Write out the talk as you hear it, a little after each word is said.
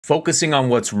Focusing on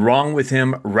what's wrong with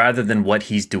him rather than what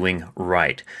he's doing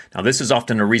right. Now, this is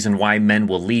often a reason why men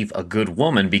will leave a good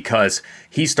woman, because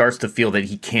he starts to feel that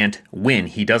he can't win.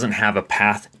 He doesn't have a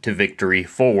path to victory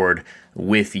forward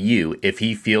with you if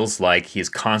he feels like he is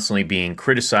constantly being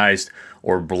criticized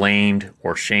or blamed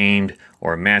or shamed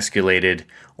or emasculated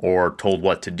or told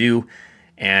what to do,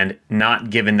 and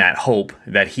not given that hope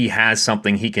that he has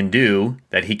something he can do,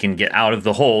 that he can get out of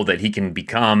the hole, that he can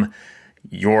become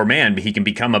your man, he can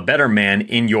become a better man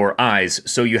in your eyes.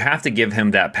 So you have to give him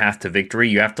that path to victory.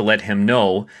 You have to let him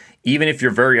know, even if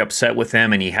you're very upset with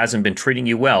him and he hasn't been treating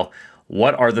you well,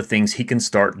 what are the things he can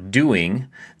start doing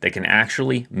that can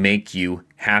actually make you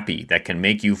happy, that can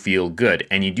make you feel good.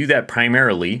 And you do that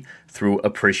primarily through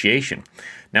appreciation.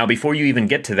 Now, before you even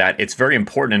get to that, it's very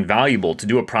important and valuable to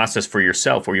do a process for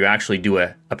yourself where you actually do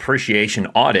an appreciation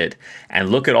audit and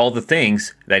look at all the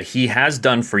things that he has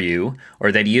done for you or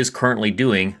that he is currently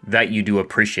doing that you do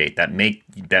appreciate, that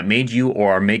made you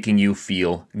or are making you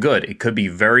feel good. It could be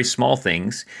very small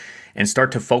things, and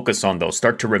start to focus on those.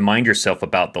 Start to remind yourself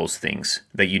about those things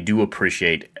that you do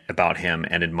appreciate about him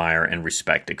and admire and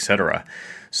respect, etc.,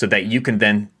 so that you can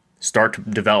then start to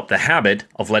develop the habit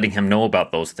of letting him know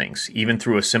about those things, even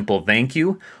through a simple thank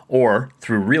you or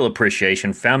through real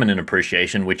appreciation, feminine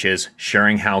appreciation, which is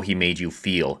sharing how he made you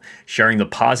feel, sharing the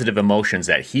positive emotions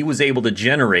that he was able to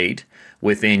generate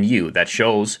within you that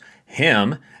shows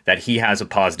him that he has a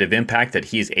positive impact, that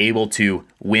he is able to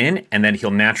win, and then he'll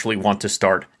naturally want to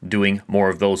start doing more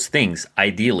of those things,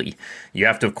 ideally. You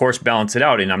have to, of course, balance it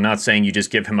out, and I'm not saying you just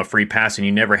give him a free pass and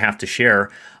you never have to share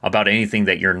about anything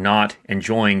that you're not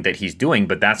enjoying that he's doing,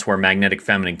 but that's where magnetic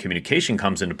feminine communication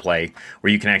comes into play,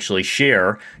 where you can actually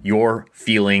share your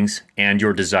feelings and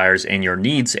your desires and your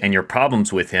needs and your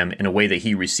problems with him in a way that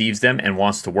he receives them and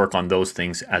wants to work on those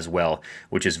things as well,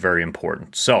 which is very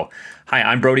important. So, hi,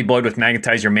 I'm Brody Boyd with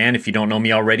Magnetize Your Man, if you don't know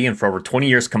me already, and for over 20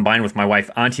 years combined with my wife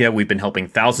Antia, we've been helping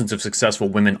thousands of successful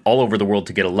women all over the world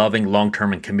to get a loving,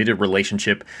 long-term, and committed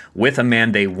relationship with a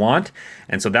man they want.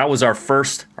 And so that was our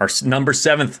number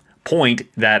 7th point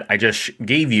that I just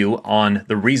gave you on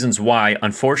the reasons why,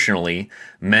 unfortunately,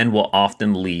 men will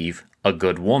often leave a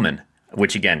good woman,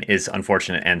 which again is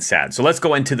unfortunate and sad. So let's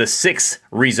go into the 6th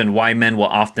reason why men will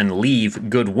often leave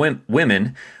good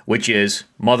women, which is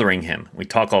mothering him. We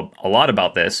talk a lot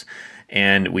about this,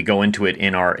 and we go into it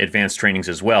in our advanced trainings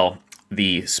as well,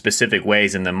 the specific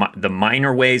ways and the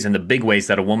minor ways and the big ways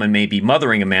that a woman may be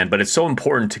mothering a man. But it's so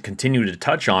important to continue to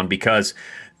touch on because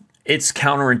it's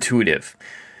counterintuitive.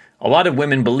 A lot of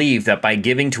women believe that by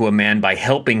giving to a man, by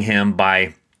helping him,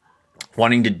 by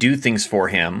wanting to do things for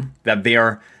him, that they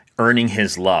are earning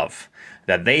his love.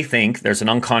 That they think, there's an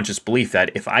unconscious belief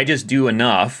that if I just do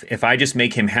enough, if I just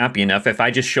make him happy enough, if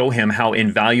I just show him how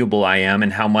invaluable I am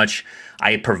and how much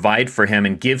I provide for him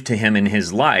and give to him in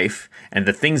his life and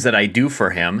the things that I do for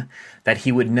him, that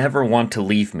he would never want to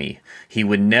leave me. He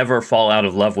would never fall out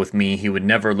of love with me. He would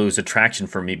never lose attraction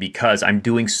for me because I'm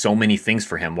doing so many things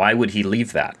for him. Why would he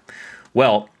leave that?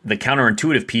 Well, the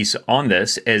counterintuitive piece on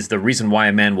this is the reason why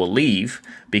a man will leave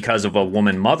because of a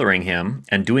woman mothering him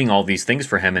and doing all these things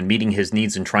for him and meeting his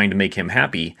needs and trying to make him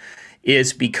happy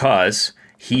is because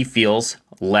he feels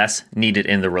less needed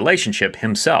in the relationship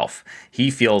himself.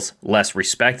 He feels less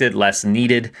respected, less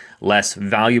needed, less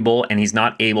valuable, and he's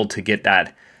not able to get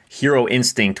that hero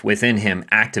instinct within him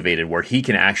activated where he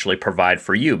can actually provide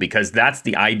for you, because that's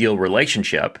the ideal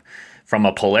relationship from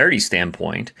a polarity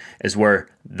standpoint, is where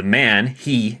the man,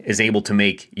 he is able to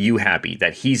make you happy,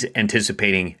 that he's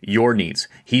anticipating your needs.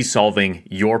 He's solving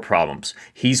your problems.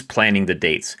 He's planning the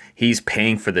dates. He's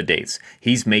paying for the dates.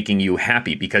 He's making you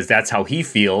happy because that's how he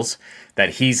feels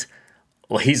that he's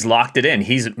locked it in.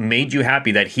 He's made you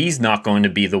happy that he's not going to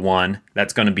be the one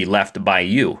that's going to be left by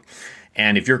you.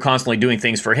 And if you're constantly doing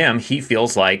things for him, he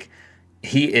feels like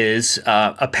he is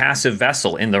a passive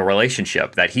vessel in the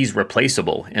relationship, that he's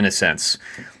replaceable in a sense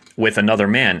with another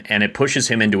man. And it pushes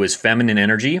him into his feminine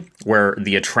energy where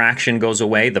the attraction goes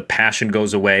away, the passion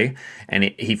goes away, and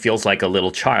he feels like a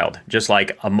little child. Just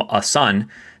like a son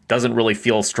doesn't really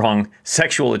feel strong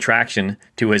sexual attraction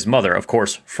to his mother. Of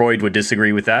course, Freud would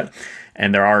disagree with that.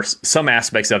 And there are some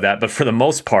aspects of that. But for the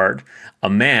most part, a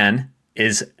man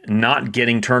is not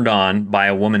getting turned on by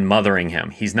a woman mothering him.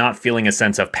 He's not feeling a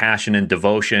sense of passion and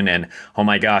devotion and, oh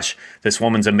my gosh, this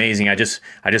woman's amazing. I just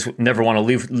never want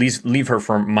to leave her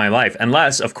from my life.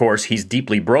 Unless, of course, he's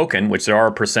deeply broken, which there are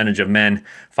a percentage of men,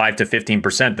 5 to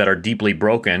 15% that are deeply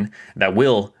broken,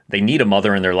 they need a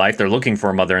mother in their life. They're looking for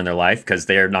a mother in their life because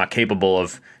they are not capable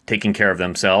of taking care of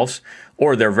themselves.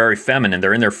 or they're very feminine.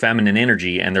 They're in their feminine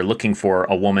energy and they're looking for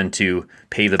a woman to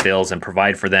pay the bills and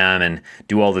provide for them and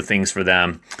do all the things for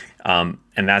them. And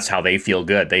that's how they feel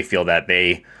good. They feel that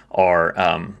they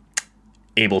are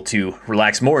able to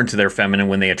relax more into their feminine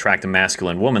when they attract a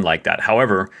masculine woman like that.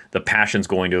 However, the passion's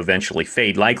going to eventually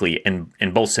fade, likely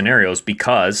in both scenarios,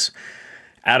 because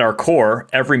at our core,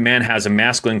 every man has a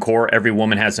masculine core, every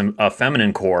woman has a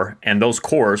feminine core, and those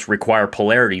cores require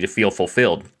polarity to feel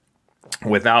fulfilled.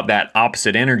 Without that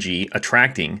opposite energy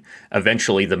attracting,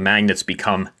 eventually the magnets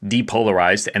become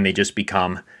depolarized and they just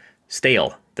become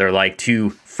stale. They're like two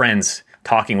friends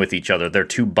talking with each other. They're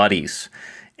two buddies.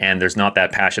 And there's not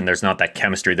that passion, there's not that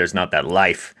chemistry, there's not that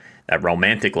life, that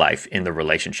romantic life in the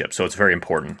relationship. So it's very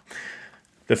important.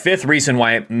 The fifth reason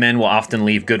why men will often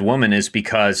leave good women is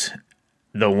because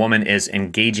the woman is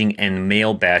engaging in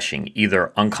male bashing,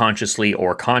 either unconsciously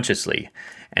or consciously.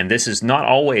 And this is not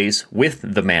always with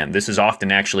the man. This is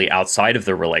often actually outside of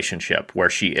the relationship, where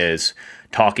she is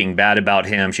talking bad about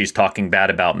him. She's talking bad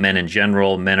about men in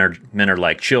general. Men are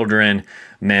like children.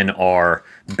 Men are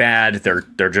bad.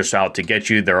 They're just out to get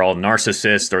you. They're all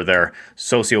narcissists, or they're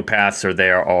sociopaths, or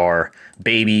they are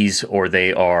babies, or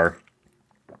they are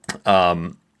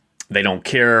they don't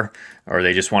care, or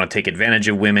they just want to take advantage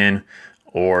of women,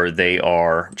 or they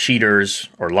are cheaters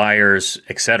or liars,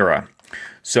 etc.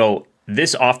 So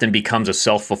this often becomes a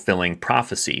self-fulfilling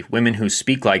prophecy. Women who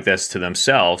speak like this to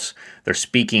themselves, they're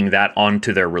speaking that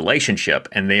onto their relationship,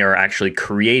 and they are actually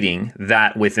creating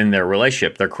that within their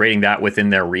relationship. They're creating that within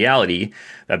their reality,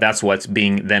 that's what's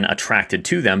being then attracted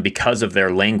to them because of their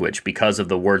language, because of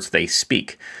the words they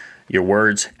speak. Your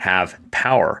words have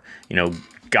power.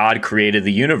 God created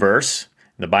the universe.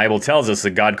 The Bible tells us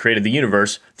that God created the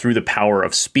universe through the power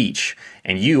of speech.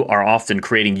 And you are often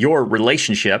creating your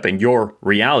relationship and your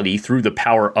reality through the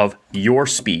power of your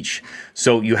speech.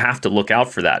 So you have to look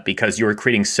out for that, because you're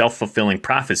creating self-fulfilling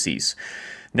prophecies.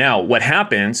 Now, what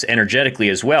happens energetically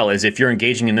as well is if you're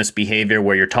engaging in this behavior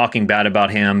where you're talking bad about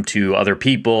him to other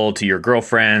people, to your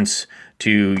girlfriends,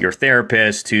 to your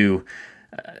therapist, to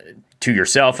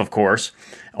yourself, of course,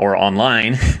 or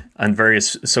online on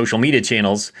various social media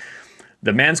channels,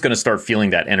 the man's going to start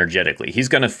feeling that energetically. He's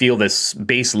going to feel this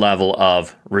base level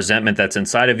of resentment that's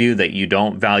inside of you, that you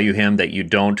don't value him, that you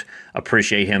don't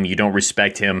appreciate him, you don't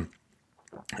respect him,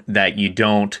 that you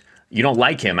don't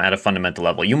like him at a fundamental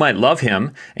level. You might love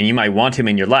him and you might want him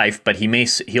in your life, but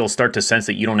he'll start to sense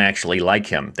that you don't actually like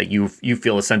him, that you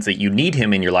feel a sense that you need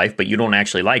him in your life, but you don't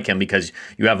actually like him because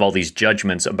you have all these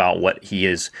judgments about what he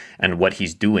is and what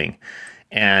he's doing.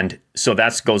 And so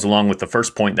that goes along with the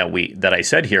first point that I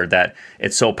said here, that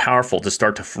it's so powerful to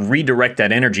start to redirect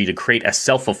that energy to create a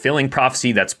self-fulfilling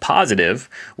prophecy that's positive,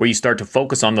 where you start to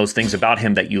focus on those things about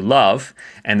him that you love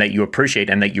and that you appreciate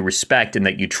and that you respect and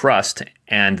that you trust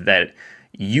and that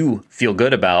you feel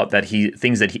good about,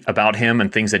 about him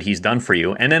and things that he's done for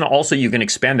you. And then also you can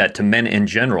expand that to men in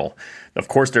general. Of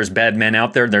course, there's bad men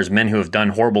out there. There's men who have done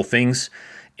horrible things,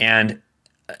 and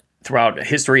throughout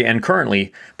history and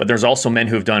currently, but there's also men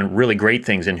who've done really great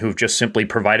things and who've just simply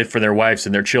provided for their wives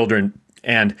and their children,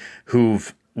 and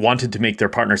who've wanted to make their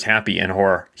partners happy, and who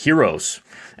are heroes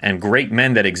and great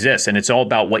men that exist. And it's all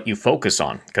about what you focus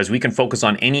on, because we can focus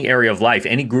on any area of life,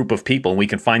 any group of people, and we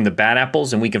can find the bad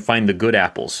apples and we can find the good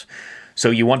apples.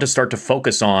 So you want to start to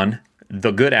focus on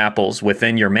the good apples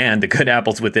within your man, the good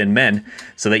apples within men,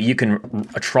 so that you can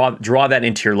draw that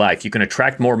into your life. You can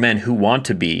attract more men who want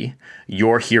to be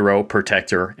your hero,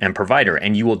 protector, and provider.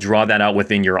 And you will draw that out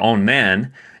within your own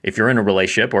man. If you're in a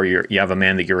relationship or you have a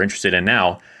man that you're interested in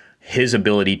now, his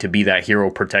ability to be that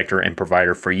hero, protector, and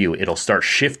provider for you. It'll start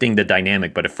shifting the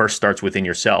dynamic, but it first starts within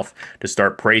yourself, to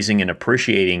start praising and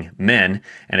appreciating men,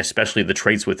 and especially the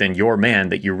traits within your man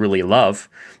that you really love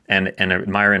and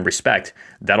admire and respect.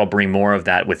 That'll bring more of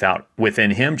that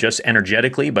within him, just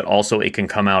energetically, but also it can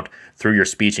come out through your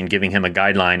speech and giving him a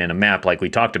guideline and a map, like we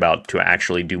talked about, to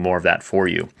actually do more of that for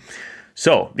you.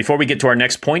 So before we get to our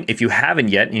next point, if you haven't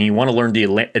yet and you want to learn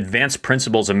the advanced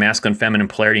principles of masculine, feminine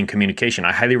polarity and communication,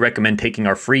 I highly recommend taking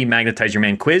our free Magnetize Your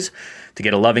Man quiz to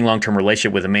get a loving long-term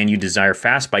relationship with a man you desire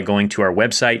fast by going to our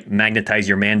website,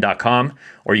 magnetizeyourman.com,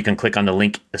 or you can click on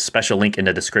the special link in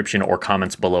the description or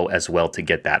comments below as well to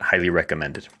get that. Highly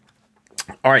recommended.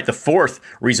 All right, the fourth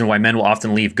reason why men will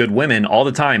often leave good women all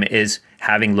the time is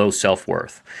having low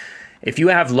self-worth. If you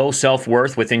have low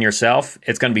self-worth within yourself,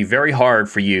 it's going to be very hard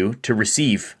for you to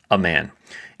receive a man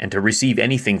and to receive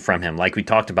anything from him, like we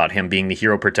talked about him being the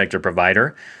hero, protector,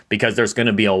 provider, because there's going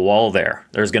to be a wall there.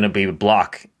 There's going to be a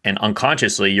block, and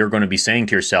unconsciously, you're going to be saying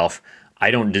to yourself, I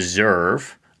don't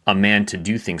deserve a man to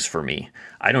do things for me.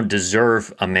 I don't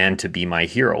deserve a man to be my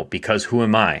hero, because who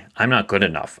am I? I'm not good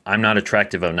enough. I'm not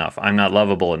attractive enough. I'm not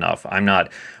lovable enough. I'm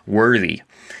not worthy.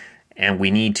 And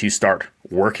we need to start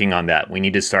working on that. We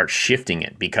need to start shifting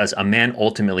it, because a man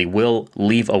ultimately will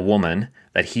leave a woman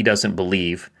that he doesn't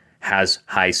believe has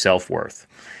high self-worth.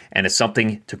 And it's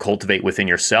something to cultivate within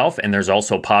yourself. And there's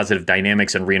also positive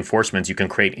dynamics and reinforcements you can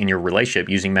create in your relationship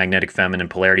using magnetic feminine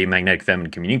polarity and magnetic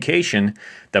feminine communication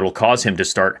that will cause him to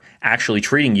start actually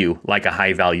treating you like a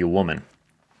high value woman.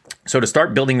 So to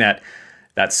start building that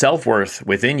self-worth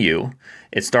within you,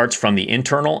 it starts from the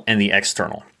internal and the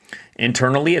external.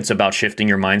 Internally, it's about shifting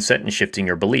your mindset and shifting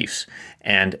your beliefs.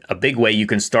 And a big way you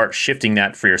can start shifting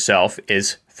that for yourself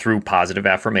is through positive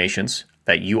affirmations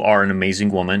that you are an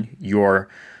amazing woman. You're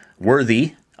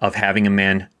worthy of having a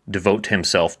man devote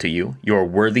himself to you. You're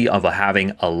worthy of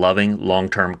having a loving,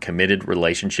 long-term, committed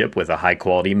relationship with a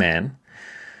high-quality man.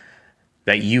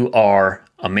 That you are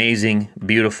amazing,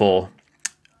 beautiful,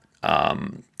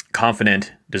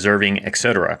 confident, deserving,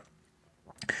 etc.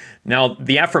 Now,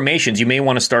 the affirmations, you may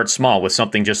want to start small with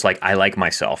something just like, I like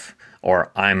myself,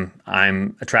 or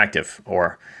I'm attractive,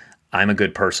 or I'm a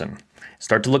good person.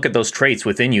 Start to look at those traits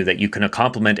within you that you can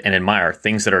compliment and admire,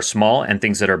 things that are small and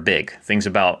things that are big, things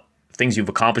you've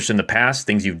accomplished in the past,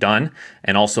 things you've done,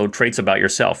 and also traits about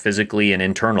yourself, physically and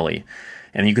internally.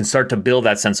 And you can start to build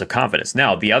that sense of confidence.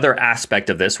 Now, the other aspect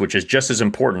of this, which is just as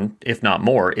important, if not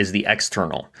more, is the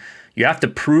external. You have to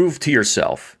prove to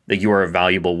yourself that you are a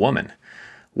valuable woman.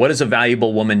 What does a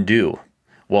valuable woman do?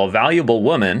 Well, a valuable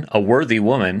woman, a worthy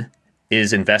woman,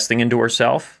 is investing into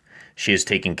herself. She is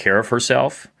taking care of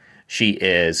herself. She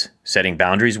is setting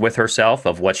boundaries with herself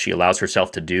of what she allows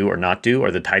herself to do or not do,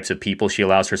 or the types of people she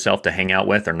allows herself to hang out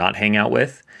with or not hang out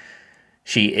with.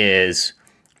 She is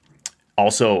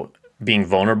also being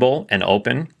vulnerable and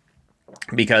open,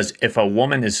 because if a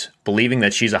woman is believing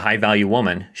that she's a high value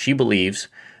woman, she believes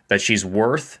that she's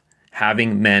worth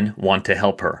having men want to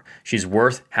help her. She's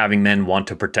worth having men want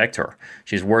to protect her.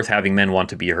 She's worth having men want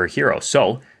to be her hero.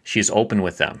 So she is open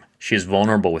with them. She is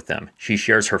vulnerable with them. She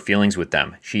shares her feelings with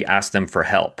them. She asks them for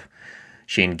help.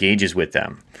 She engages with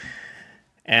them.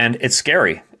 And it's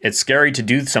scary. It's scary to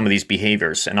do some of these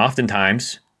behaviors. And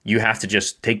oftentimes you have to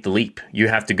just take the leap. You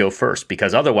have to go first,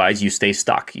 because otherwise you stay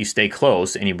stuck. You stay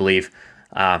closed and you believe,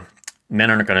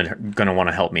 men aren't going to want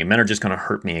to help me. Men are just going to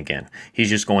hurt me again. He's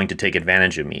just going to take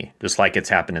advantage of me, just like it's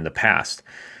happened in the past.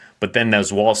 But then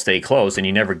those walls stay closed and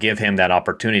you never give him that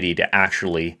opportunity to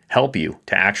actually help you,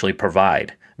 to actually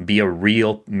provide. Be a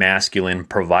real masculine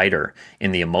provider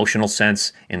in the emotional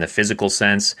sense, in the physical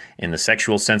sense, in the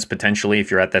sexual sense potentially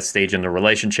if you're at that stage in the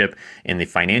relationship, in the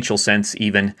financial sense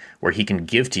even, where he can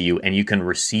give to you and you can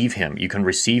receive him. You can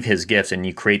receive his gifts and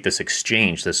you create this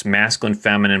exchange, this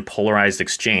masculine-feminine polarized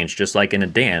exchange, just like in a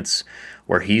dance,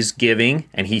 where he's giving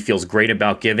and he feels great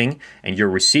about giving and you're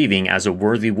receiving as a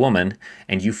worthy woman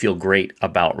and you feel great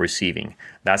about receiving.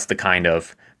 That's the kind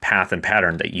of path and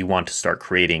pattern that you want to start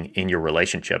creating in your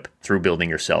relationship through building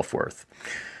your self-worth.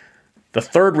 The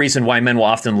third reason why men will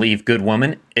often leave good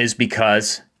women is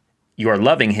because you are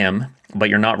loving him, but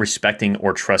you're not respecting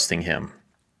or trusting him.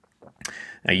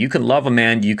 Now, you can love a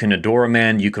man, you can adore a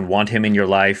man, you can want him in your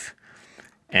life,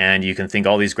 and you can think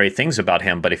all these great things about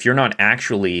him, but if you're not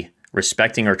actually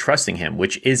respecting or trusting him,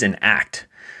 which is an act,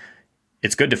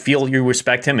 it's good to feel you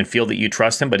respect him and feel that you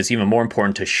trust him, but it's even more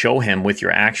important to show him with your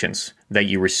actions that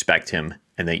you respect him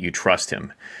and that you trust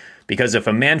him. Because if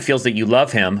a man feels that you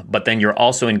love him, but then you're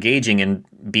also engaging in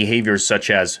behaviors such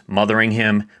as mothering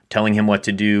him, telling him what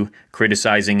to do,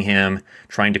 criticizing him,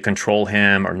 trying to control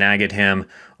him or nag at him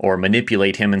or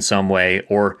manipulate him in some way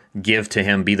or give to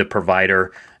him, be the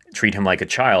provider, treat him like a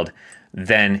child,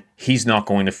 then he's not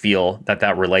going to feel that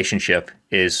that relationship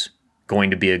is going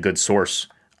to be a good source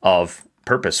of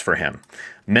purpose for him.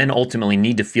 Men ultimately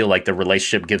need to feel like the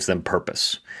relationship gives them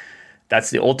purpose.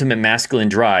 That's the ultimate masculine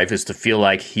drive, is to feel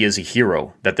like he is a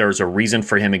hero, that there is a reason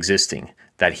for him existing,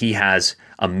 that he has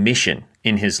a mission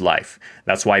in his life.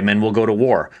 That's why men will go to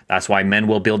war. That's why men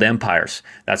will build empires.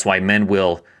 That's why men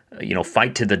will,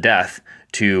 fight to the death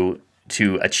to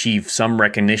achieve some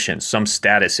recognition, some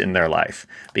status in their life,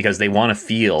 because they want to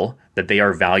feel that they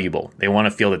are valuable. They want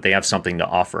to feel that they have something to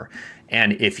offer.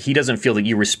 And if he doesn't feel that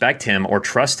you respect him or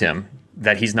trust him,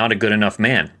 that he's not a good enough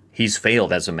man. He's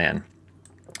failed as a man.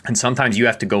 And sometimes you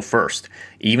have to go first,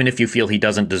 even if you feel he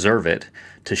doesn't deserve it,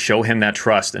 to show him that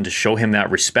trust and to show him that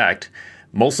respect,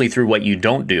 mostly through what you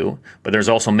don't do. But there's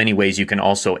also many ways you can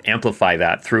also amplify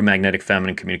that through magnetic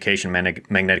feminine communication,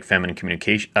 magnetic feminine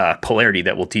communication, polarity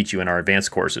that we'll teach you in our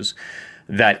advanced courses,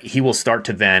 that he will start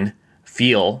to then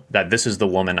feel that this is the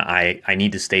woman I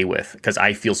need to stay with because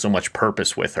I feel so much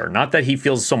purpose with her. Not that he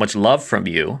feels so much love from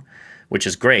you, which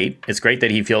is great. It's great that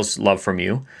he feels love from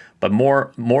you. But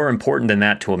more important than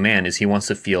that to a man is he wants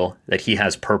to feel that he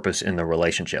has purpose in the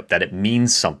relationship, that it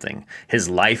means something. His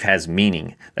life has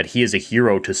meaning, that he is a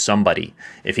hero to somebody.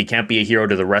 If he can't be a hero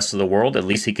to the rest of the world, at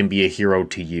least he can be a hero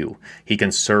to you. He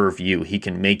can serve you. He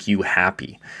can make you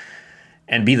happy.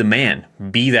 And be the man.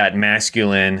 Be that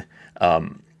masculine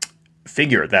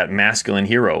figure, that masculine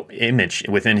hero image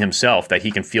within himself that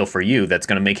he can feel for you that's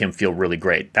going to make him feel really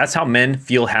great. That's how men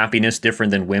feel happiness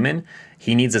different than women.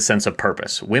 He needs a sense of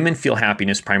purpose. Women feel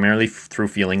happiness primarily through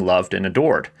feeling loved and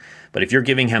adored. But if you're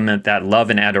giving him that love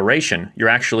and adoration, you're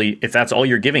actually, if that's all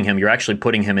you're giving him, you're actually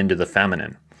putting him into the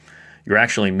feminine. You're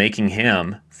actually making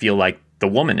him feel like the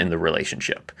woman in the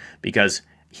relationship because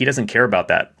he doesn't care about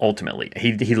that ultimately.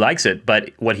 He likes it,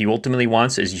 but what he ultimately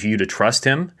wants is you to trust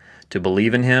him, to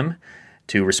believe in him,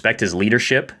 to respect his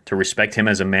leadership, to respect him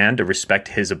as a man, to respect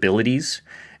his abilities,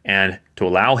 and to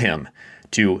allow him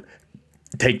to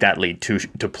take that lead, to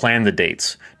plan the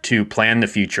dates, to plan the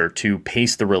future, to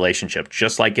pace the relationship,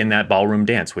 just like in that ballroom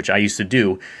dance, which I used to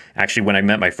do. Actually, when I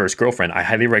met my first girlfriend, I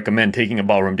highly recommend taking a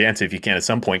ballroom dance if you can at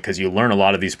some point, because you learn a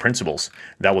lot of these principles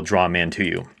that will draw a man to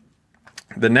you.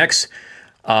 The next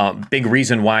big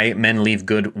reason why men leave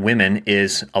good women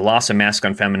is a loss of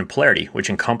masculine feminine polarity, which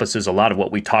encompasses a lot of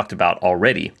what we talked about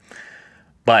already.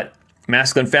 But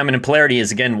masculine feminine polarity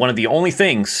is, again, one of the only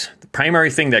things, the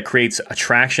primary thing that creates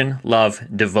attraction, love,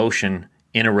 devotion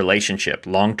in a relationship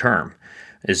long term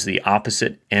is the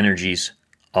opposite energies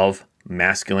of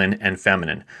masculine and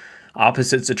feminine.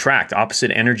 Opposites attract, opposite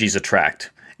energies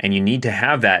attract. And you need to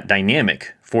have that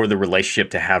dynamic for the relationship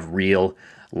to have real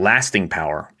lasting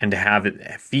power and to have it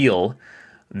feel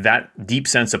that deep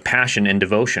sense of passion and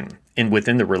devotion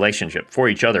within the relationship for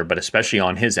each other, but especially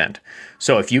on his end.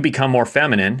 So if you become more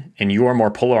feminine and you are more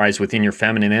polarized within your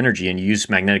feminine energy and you use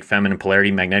magnetic feminine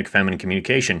polarity, magnetic feminine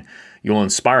communication, you will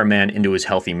inspire a man into his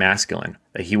healthy masculine,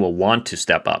 that he will want to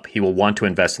step up. He will want to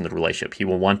invest in the relationship. He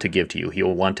will want to give to you. He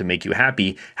will want to make you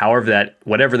happy,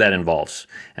 whatever that involves,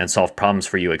 and solve problems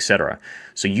for you, etc.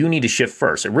 So you need to shift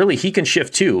first. Really, he can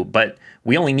shift too, but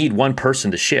we only need one person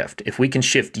to shift. If we can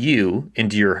shift you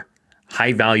into your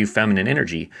high-value feminine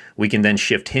energy, we can then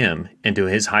shift him into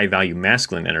his high-value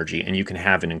masculine energy, and you can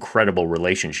have an incredible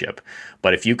relationship.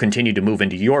 But if you continue to move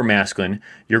into your masculine,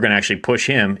 you're going to actually push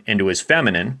him into his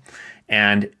feminine,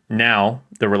 and now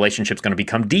the relationship's going to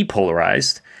become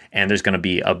depolarized, and there's going to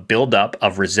be a buildup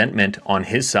of resentment on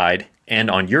his side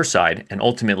and on your side, and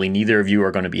ultimately neither of you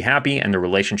are going to be happy, and the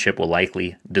relationship will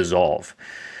likely dissolve,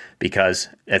 because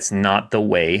that's not the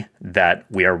way that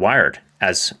we are wired.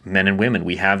 As men and women,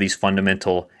 we have these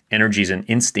fundamental energies and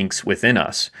instincts within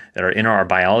us that are in our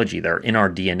biology, that are in our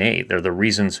DNA. They're the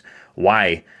reasons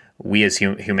why we as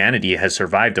humanity has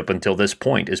survived up until this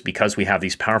point, is because we have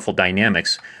these powerful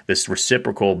dynamics, this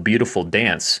reciprocal, beautiful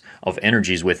dance of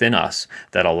energies within us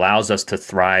that allows us to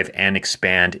thrive and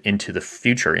expand into the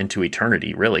future, into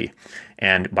eternity, really.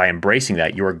 And by embracing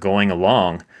that, you are going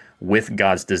along with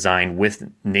God's design, with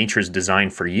nature's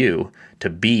design for you to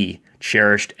be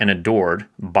cherished and adored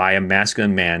by a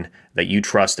masculine man that you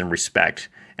trust and respect,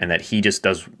 and that he just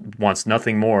wants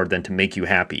nothing more than to make you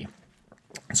happy.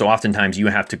 So oftentimes you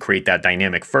have to create that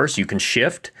dynamic first. You can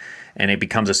shift, and it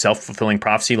becomes a self-fulfilling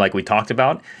prophecy like we talked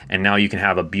about, and now you can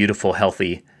have a beautiful,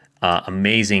 healthy,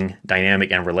 amazing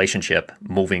dynamic and relationship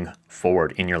moving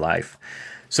forward in your life.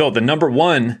 So the number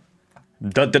one,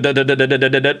 get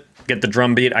the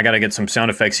drum beat. I got to get some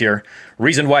sound effects here.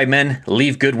 Reason why men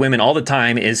leave good women all the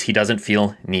time is he doesn't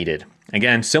feel needed.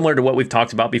 Again, similar to what we've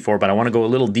talked about before, but I want to go a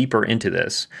little deeper into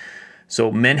this.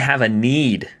 So men have a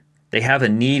need. They have a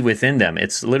need within them.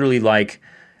 It's literally like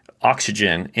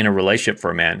oxygen in a relationship for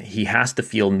a man. He has to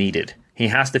feel needed. He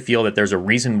has to feel that there's a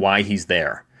reason why he's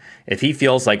there. If he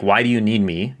feels like, why do you need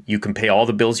me? You can pay all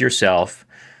the bills yourself.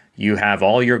 You have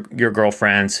all your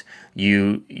girlfriends.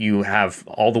 You have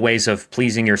all the ways of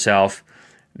pleasing yourself,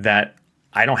 that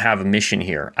I don't have a mission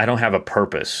here. I don't have a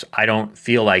purpose. I don't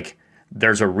feel like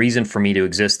there's a reason for me to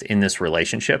exist in this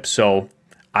relationship. So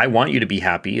I want you to be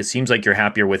happy. It seems like you're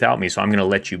happier without me, so I'm going to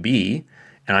let you be,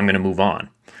 and I'm going to move on.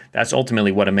 That's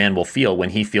ultimately what a man will feel when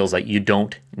he feels like you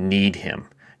don't need him.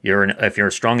 If you're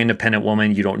a strong, independent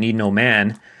woman, you don't need no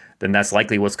man, then that's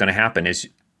likely what's going to happen is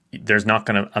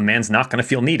a man's not going to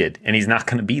feel needed, and he's not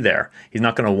going to be there. He's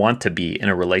not going to want to be in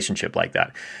a relationship like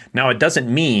that. Now, it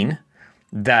doesn't mean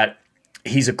that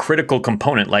he's a critical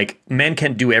component. Like, men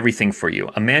can't do everything for you.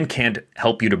 A man can't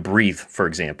help you to breathe, for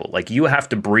example. Like, you have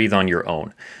to breathe on your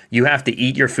own. You have to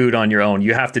eat your food on your own.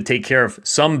 You have to take care of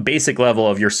some basic level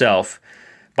of yourself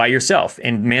by yourself,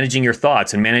 and managing your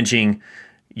thoughts and managing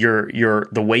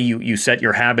the way you set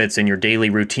your habits and your daily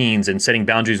routines and setting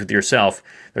boundaries with yourself.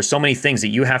 There's so many things that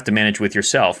you have to manage with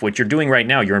yourself. What you're doing right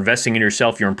now, you're investing in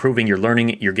yourself, you're improving, you're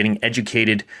learning, you're getting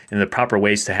educated in the proper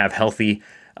ways to have healthy,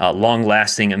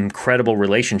 long-lasting, incredible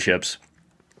relationships.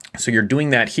 So you're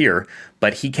doing that here,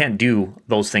 but he can't do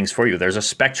those things for you. There's a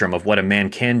spectrum of what a man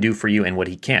can do for you and what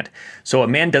he can't. So a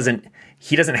man doesn't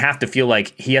have to feel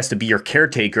like he has to be your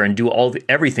caretaker and do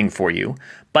everything for you,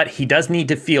 but he does need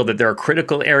to feel that there are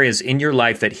critical areas in your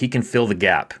life that he can fill the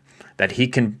gap, that he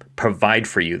can provide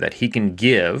for you, that he can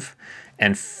give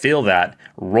and fill that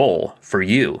role for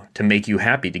you to make you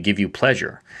happy, to give you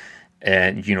pleasure.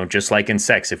 And, just like in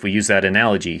sex, if we use that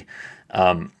analogy,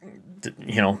 male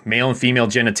and female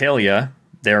genitalia,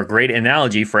 they're a great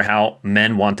analogy for how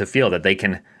men want to feel, that they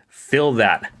can fill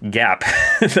that gap,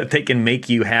 that they can make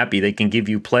you happy, they can give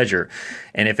you pleasure.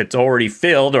 And if it's already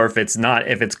filled, or if it's not,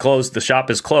 if it's closed, the shop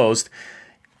is closed,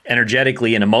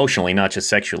 energetically and emotionally, not just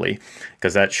sexually,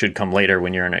 because that should come later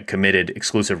when you're in a committed,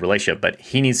 exclusive relationship. But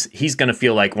he's going to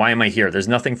feel like, why am I here? There's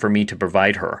nothing for me to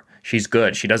provide her. She's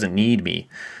good. She doesn't need me.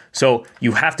 So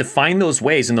you have to find those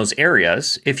ways in those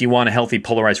areas if you want a healthy,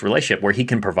 polarized relationship where he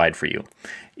can provide for you.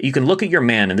 You can look at your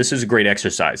man, and this is a great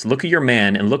exercise. Look at your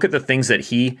man and look at the things that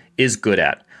he is good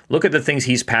at. Look at the things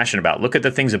he's passionate about. Look at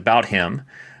the things about him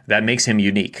that makes him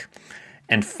unique.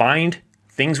 And find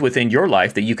things within your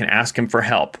life that you can ask him for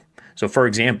help. So for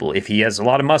example, if he has a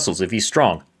lot of muscles, if he's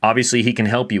strong, obviously he can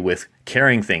help you with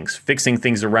carrying things, fixing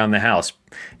things around the house,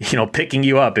 picking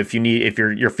you up if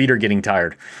your feet are getting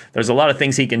tired. There's a lot of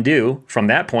things he can do from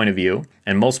that point of view.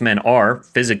 And most men are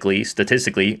physically,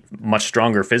 statistically, much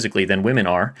stronger physically than women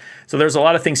are. So there's a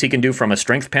lot of things he can do from a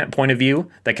strength point of view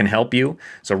that can help you.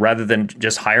 So rather than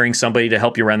just hiring somebody to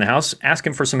help you around the house, ask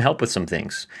him for some help with some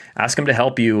things. Ask him to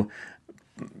help you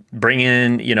bring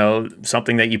in,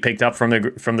 something that you picked up from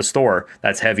the store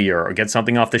that's heavier, or get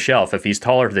something off the shelf if he's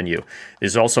taller than you.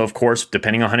 There's also, of course,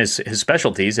 depending on his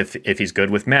specialties, if he's good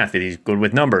with math, if he's good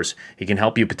with numbers, he can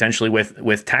help you potentially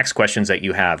with tax questions that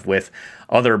you have, with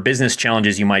other business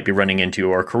challenges you might be running into,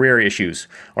 or career issues.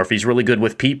 Or if he's really good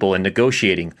with people and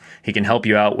negotiating, he can help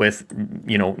you out with,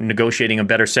 negotiating a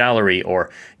better salary,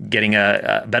 or getting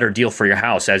a better deal for your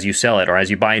house as you sell it or as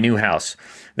you buy a new house.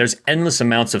 There's endless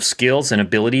amounts of skills and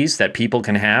abilities that people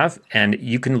can have, and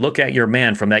you can look at your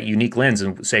man from that unique lens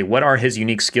and say, what are his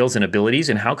unique skills and abilities,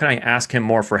 and how can I ask him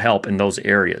more for help in those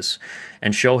areas,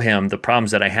 and show him the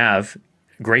problems that I have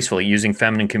gracefully, using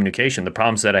feminine communication, the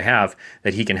problems that I have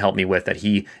that he can help me with, that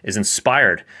he is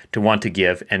inspired to want to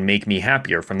give and make me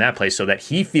happier from that place, so that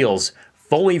he feels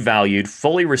fully valued,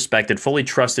 fully respected, fully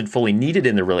trusted, fully needed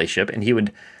in the relationship, and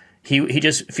he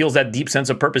just feels that deep sense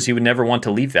of purpose. He would never want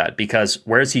to leave that, because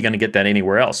where is he going to get that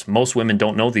anywhere else? Most women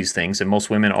don't know these things, and most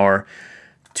women are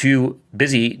too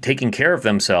busy taking care of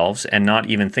themselves and not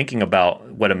even thinking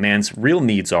about what a man's real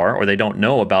needs are, or they don't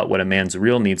know about what a man's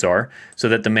real needs are, so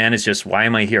that the man is just, why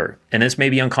am I here? And this may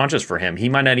be unconscious for him. He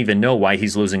might not even know why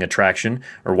he's losing attraction,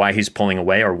 or why he's pulling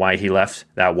away, or why he left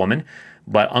that woman,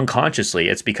 but unconsciously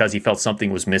it's because he felt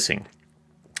something was missing.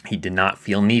 He did not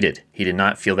feel needed. He did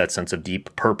not feel that sense of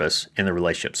deep purpose in the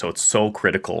relationship. So it's so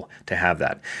critical to have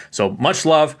that. So much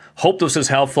love. Hope this was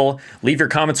helpful. Leave your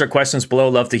comments or questions below.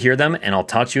 Love to hear them. And I'll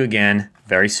talk to you again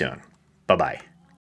very soon. Bye-bye.